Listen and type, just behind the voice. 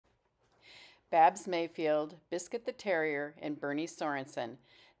Babs Mayfield, Biscuit the Terrier, and Bernie Sorensen,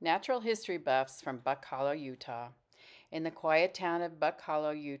 natural history buffs from Buck Hollow, Utah. In the quiet town of Buck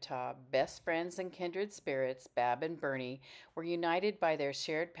Hollow, Utah, best friends and kindred spirits, Bab and Bernie, were united by their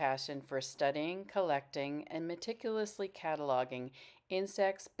shared passion for studying, collecting, and meticulously cataloging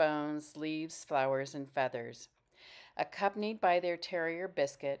insects, bones, leaves, flowers, and feathers. Accompanied by their terrier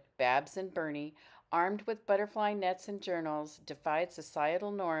Biscuit, Babs and Bernie, armed with butterfly nets and journals, defied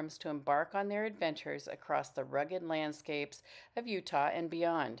societal norms to embark on their adventures across the rugged landscapes of Utah and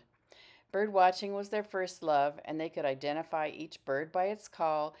beyond. Bird watching was their first love, and they could identify each bird by its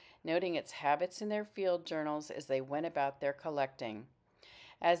call, noting its habits in their field journals as they went about their collecting.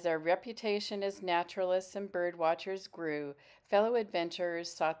 As their reputation as naturalists and bird watchers grew, fellow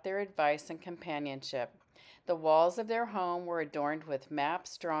adventurers sought their advice and companionship. The walls of their home were adorned with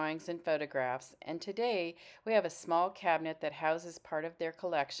maps, drawings, and photographs, and today we have a small cabinet that houses part of their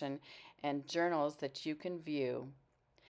collection and journals that you can view.